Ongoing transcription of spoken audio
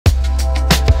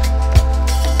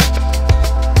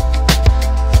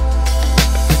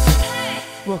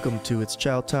Welcome to It's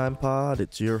Chow Time Pod.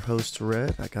 It's your host,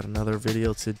 Red. I got another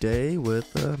video today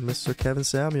with Mr. Kevin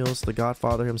Samuels, the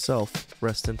Godfather himself.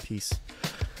 Rest in peace.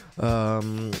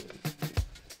 Probably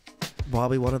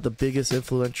one of the biggest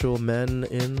influential men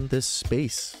in this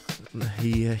space.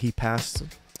 He passed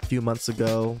a few months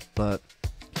ago, but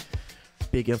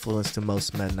big influence to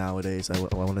most men nowadays, I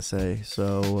want to say.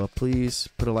 So please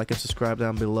put a like and subscribe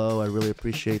down below. I really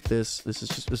appreciate this.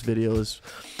 This video is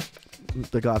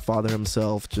the Godfather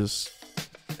himself just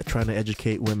trying to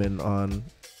educate women on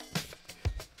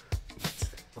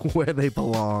where they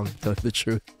belong, to tell you the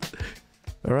truth.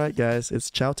 All right, guys, it's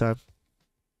chow time.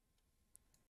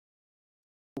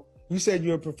 You said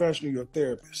you're a professional, you're a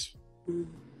therapist.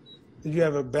 Did you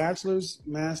have a bachelor's,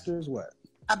 master's, what?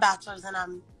 A bachelor's, and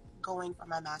I'm going for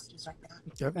my master's right now.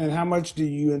 Yep. And how much do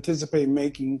you anticipate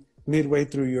making midway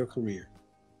through your career?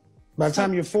 By the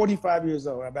time you're 45 years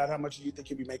old, about how much do you think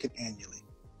you'll be making annually?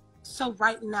 So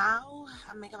right now,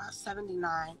 I'm making about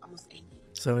 79, almost 80.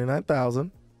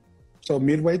 79,000. So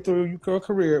midway through your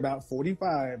career, about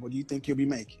 45, what do you think you'll be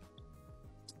making?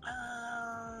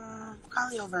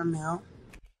 Probably over $1 million.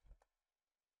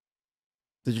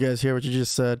 Did you guys hear what you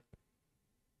just said?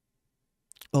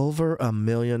 Over $1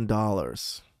 million.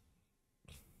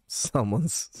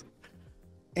 Someone's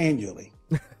Annually.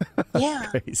 Yeah.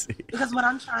 crazy. Because what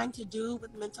I'm trying to do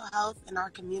with mental health in our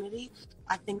community,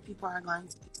 I think people are going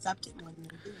to accept it when they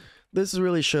do. This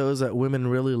really shows that women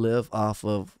really live off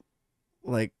of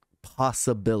like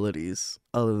possibilities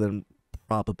other than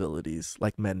probabilities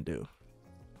like men do.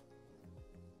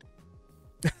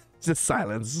 Just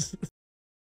silence.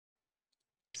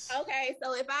 Okay,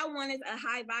 so if I wanted a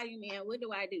high volume man, what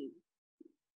do I do?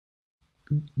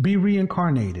 Be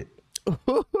reincarnated.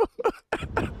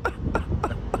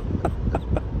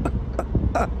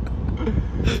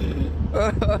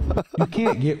 You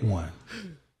can't get one.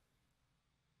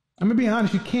 I'm gonna be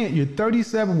honest, you can't. You're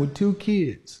 37 with 2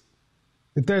 kids.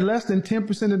 If they're less than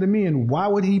 10% of the men, why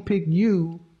would he pick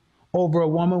you over a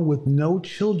woman with no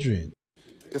children?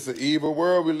 It's an evil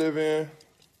world we live in.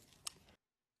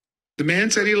 The man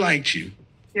said he liked you.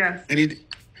 Yes.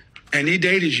 And he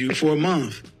dated you for a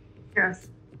month. Yes.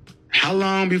 How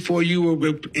long before you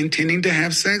were intending to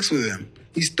have sex with him?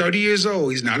 He's 30 years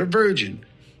old. He's not a virgin.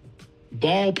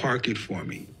 Ballpark it for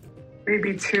me.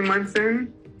 Maybe 2 months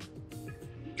in.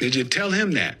 Did you tell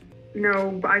him that?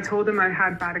 No, but I told him I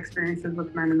had bad experiences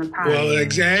with men in the past. Well,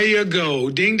 there you go.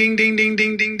 Ding, ding, ding, ding,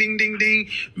 ding, ding, ding, ding, ding.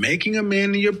 Making a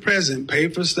man in your present pay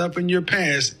for stuff in your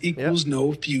past equals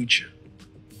no future.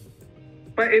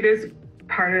 But it is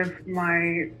part of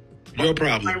my... Your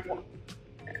problem.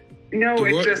 No,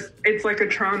 it's like a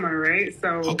trauma, right? So...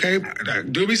 Okay,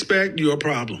 due respect, your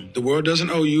problem. The world doesn't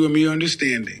owe you and me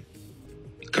understanding.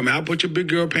 Come out, put your big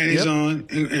girl panties on,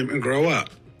 and grow up.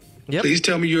 Yep. Please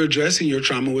tell me you're addressing your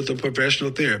trauma with a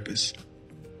professional therapist.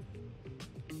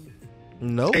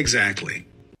 Nope. Exactly.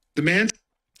 The man...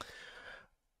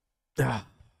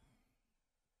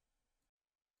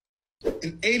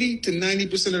 In 80 to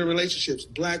 90% of the relationships,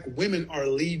 black women are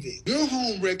leaving. You're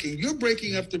home wrecking. You're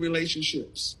breaking up the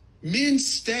relationships. Men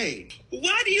stay.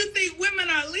 Why do you think women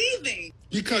are leaving?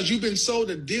 Because you've been sold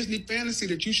a Disney fantasy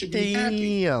that you should be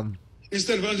happy.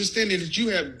 Instead of understanding that you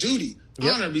have duty,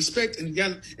 honor, respect, and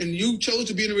you chose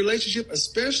to be in a relationship,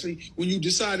 especially when you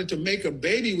decided to make a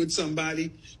baby with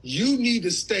somebody, you need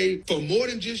to stay for more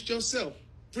than just yourself.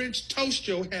 French toast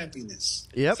your happiness.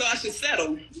 Yep. So I should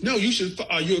settle. No, you should.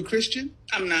 Are you a Christian?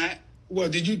 I'm not. Well,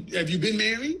 have you been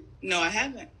married? No, I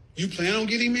haven't. You plan on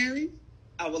getting married?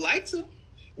 I would like to.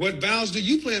 What vows do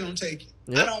you plan on taking?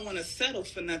 I don't want to settle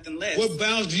for nothing less. What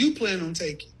vows do you plan on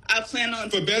taking? I plan on...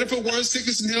 For better, for worse,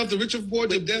 sickness and health, the rich or poor,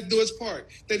 till death do us part.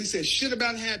 That he said shit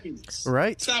about happiness.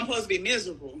 Right. So I'm supposed to be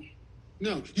miserable.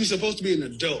 No, you're supposed to be an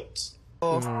adult.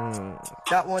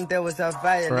 That one there was a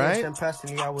violation.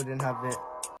 Personally, I wouldn't have it.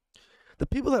 The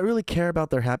people that really care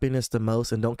about their happiness the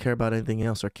most and don't care about anything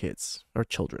else are kids or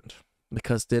children,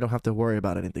 because they don't have to worry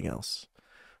about anything else.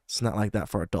 It's not like that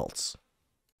for adults.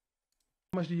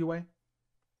 How much do you weigh?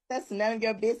 That's none of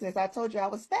your business. I told you I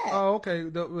was fat. Oh, okay.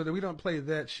 We don't play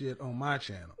that shit on my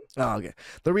channel. Oh, okay.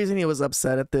 The reason he was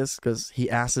upset at this because he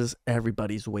asks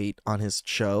everybody's weight on his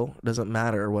show. Doesn't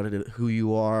matter what it is, who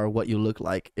you are, what you look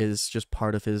like, is just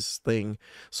part of his thing.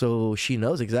 So she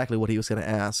knows exactly what he was going to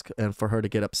ask, and for her to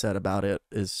get upset about it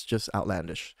is just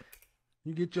outlandish.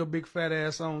 You get your big fat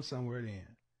ass on somewhere then.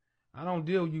 I don't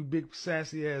deal with you big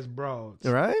sassy ass broads.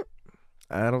 Right?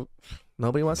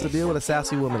 Nobody wants to deal with a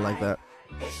sassy woman like that.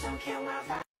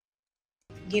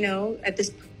 You know, at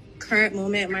this current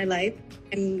moment in my life,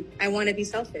 and I want to be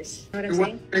selfish. You know what I'm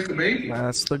saying? Make a baby.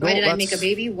 That's the goal. Why did I make a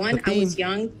baby? One, I was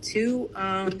young. Two,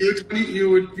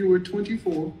 you were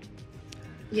 24.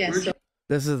 Yes. So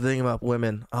this is the thing about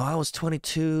women. Oh, I was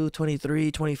 22,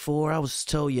 23, 24. I was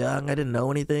so young. I didn't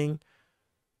know anything.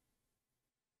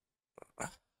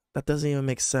 That doesn't even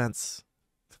make sense.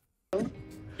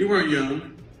 You weren't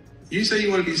young. You say you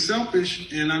want to be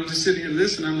selfish, and I'm just sitting here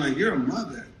listening. I'm like, you're a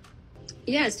mother.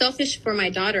 Yeah, selfish for my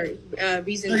daughter.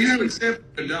 Reason. No, you haven't said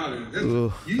for your daughter.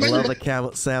 Ooh, I love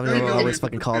that Samuel always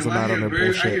fucking calls them out on their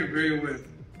bullshit. I hear very well.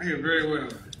 I hear very well.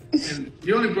 And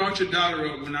you only brought your daughter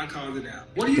up when I called it out.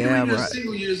 What are you doing in your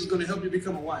single years is going to help you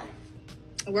become a wife?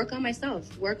 Work on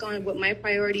myself. Work on what my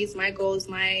priorities, my goals,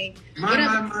 my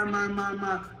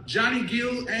Johnny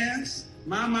Gill ass.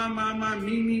 Me.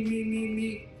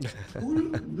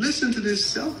 Listen to this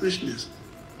selfishness.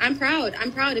 I'm proud.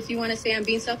 If you want to say I'm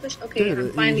being selfish, okay, dude,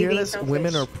 I'm finally being this? selfish.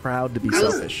 Women are proud to be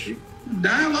selfish.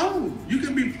 Die alone. You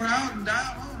can be proud and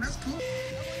die alone. That's cool.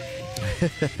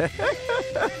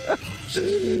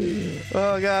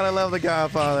 Oh God, I love the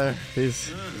Godfather.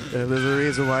 There's a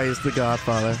reason why he's the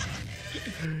Godfather.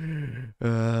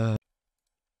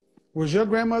 Was your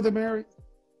grandmother married?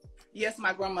 Yes,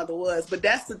 my grandmother was, but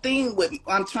that's the thing with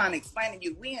I'm trying to explain to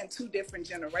you. We in two different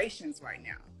generations right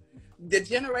now. The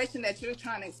generation that you're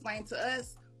trying to explain to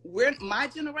us, my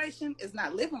generation is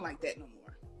not living like that no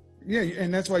more. Yeah,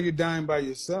 and that's why you're dying by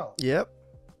yourself. Yep.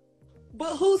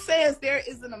 But who says there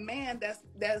isn't a man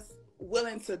that's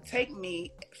willing to take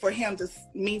me for him to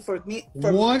for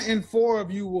 1 in 4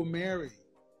 of you will marry.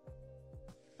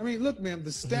 I mean, look, ma'am,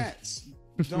 the stats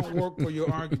don't work for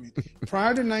your argument.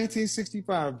 Prior to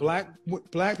 1965,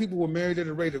 black people were married at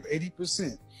a rate of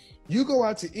 80%. You go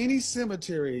out to any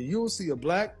cemetery, you'll see a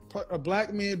black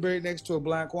man buried next to a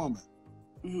black woman.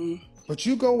 Mm-hmm. But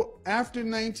you go after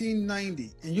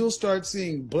 1990, and you'll start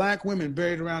seeing black women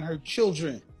buried around her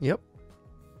children. Yep.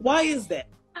 Why is that?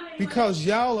 Because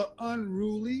y'all are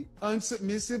unruly,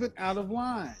 unsubmissive, and out of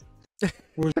line.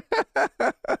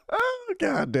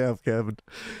 God damn, Kevin.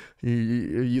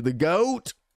 You the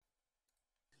GOAT?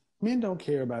 Men don't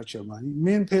care about your money.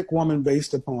 Men pick woman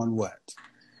based upon what?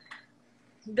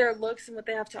 Their looks and what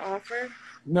they have to offer.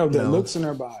 No, their looks and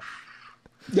their body.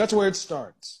 That's where it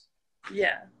starts.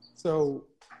 Yeah. So,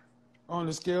 on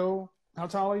the scale, how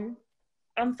tall are you?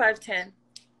 I'm 5'10".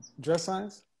 Dress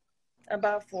size?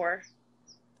 About 4.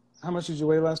 How much did you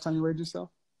weigh last time you weighed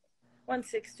yourself?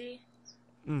 160.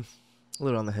 A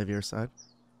little on the heavier side.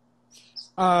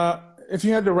 If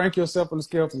you had to rank yourself on a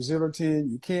scale from 0 to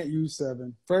 10, you can't use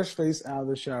 7. Fresh face out of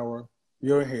the shower,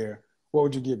 your hair. What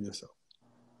would you give yourself?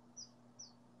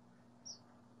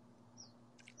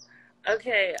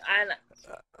 Okay,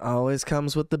 always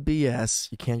comes with the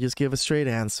BS. You can't just give a straight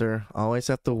answer. Always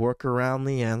have to work around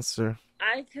the answer.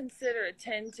 I consider a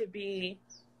 10 to be.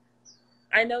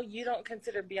 I know you don't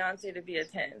consider Beyonce to be a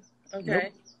 10,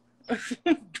 okay?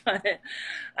 Nope. But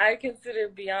I consider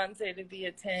Beyonce to be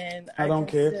a 10. I don't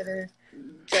care. consider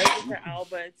Jessica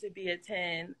Alba to be a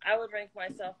 10. I would rank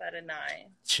myself at a 9.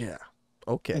 Yeah.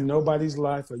 Okay. In nobody's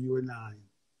life are you a 9.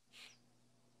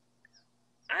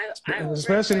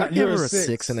 Especially you're a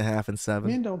 6.5 and 7.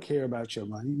 Men don't care about your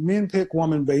money. Men pick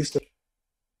woman based on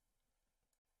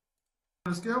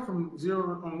a scale from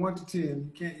 1 to 10.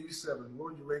 You can't use 7.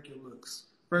 What would you rank your looks?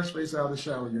 Fresh face out of the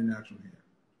shower, your natural hair.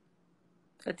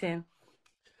 A 10.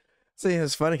 See,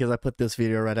 it's funny because I put this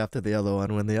video right after the other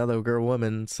one when the other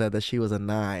woman said that she was a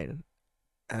 9,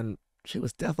 and she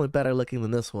was definitely better looking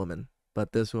than this woman,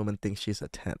 but this woman thinks she's a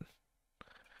 10.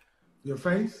 Your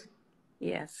face?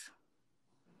 Yes.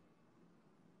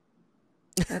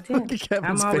 A 10.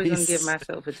 I'm always going to give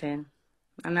myself a 10.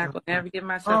 I'm not going to ever give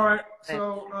myself all right,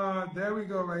 so there we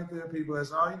go right there, people.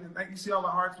 That's all you can make. You see all the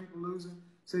hearts people losing?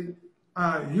 See,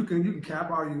 you can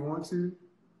cap all you want to,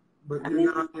 but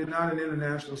you're not an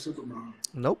international supermodel.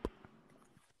 Nope.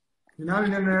 You're not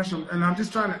an international, and I'm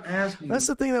just trying to ask you. That's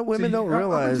the thing that women don't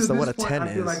realize what a 10 is.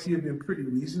 I feel like you've been pretty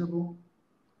reasonable,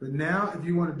 but now if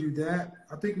you want to do that,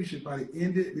 I think we should probably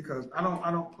end it because I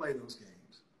don't play those games.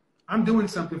 I'm doing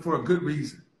something for a good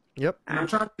reason. Yep. And I'm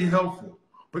trying to be helpful.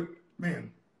 But,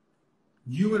 man,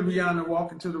 you and Rihanna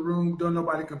walk into the room, don't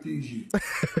nobody confuse you.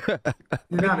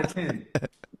 You're not a 10.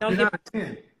 You're not a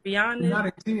 10. You're not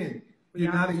a 10.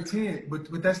 You're not a 10.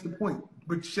 But that's the point.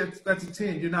 But that's a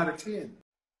 10. You're not a 10.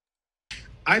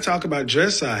 I talk about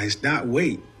dress size, not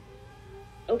weight.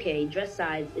 Okay, dress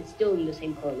size, it's still in the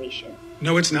same correlation.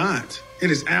 No, it's not. It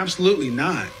is absolutely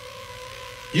not.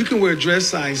 You can wear dress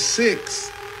size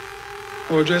 6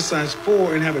 or dress size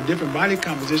 4 and have a different body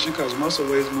composition because muscle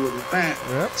weighs more than fat.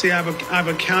 Yep. See, I've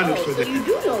accounted for so that. You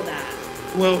do know that.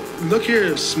 Well, look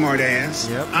here, smart ass.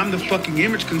 Yep. I'm the fucking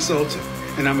image consultant,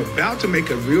 and I'm about to make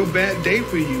a real bad day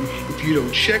for you if you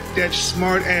don't check that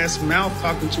smart ass mouth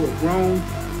talking to a grown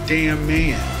damn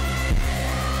man.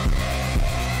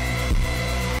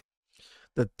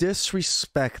 The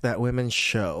disrespect that women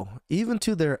show, even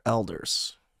to their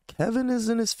elders. Kevin is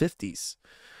in his 50s.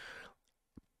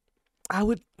 I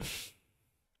would,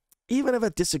 even if I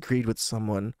disagreed with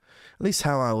someone, at least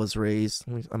how I was raised,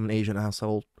 I'm an Asian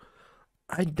household,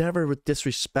 I never would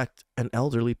disrespect an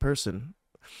elderly person.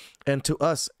 And to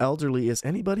us, elderly is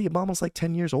anybody almost like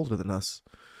 10 years older than us.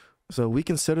 So we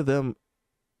consider them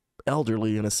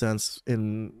elderly in a sense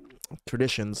in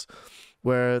traditions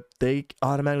where they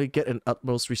automatically get an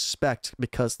utmost respect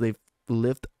because they've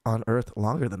lived on earth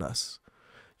longer than us.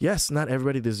 Yes, not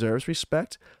everybody deserves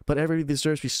respect, but everybody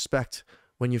deserves respect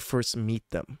when you first meet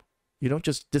them. You don't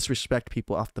just disrespect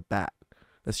people off the bat.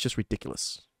 That's just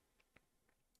ridiculous.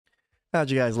 How'd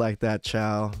you guys like that,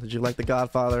 Chow? Did you like The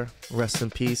Godfather? Rest in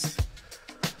peace.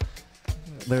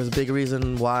 There's a big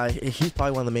reason why, he's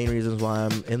probably one of the main reasons why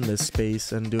I'm in this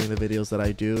space and doing the videos that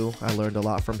I do. I learned a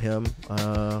lot from him.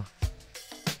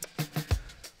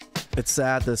 It's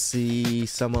sad to see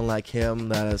someone like him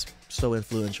that is so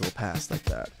influential pass like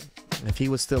that. If he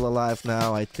was still alive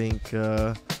now, I think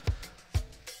a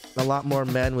lot more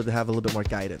men would have a little bit more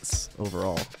guidance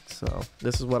overall. So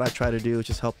this is what I try to do,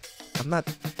 just help. I'm not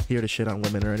here to shit on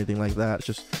women or anything like that. It's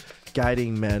just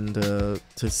guiding men to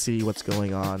see what's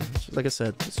going on. Like I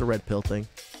said, it's a red pill thing.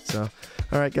 So,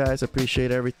 alright guys,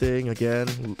 appreciate everything.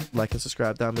 Again, like and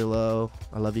subscribe down below.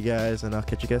 I love you guys, and I'll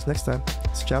catch you guys next time.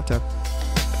 It's chow time.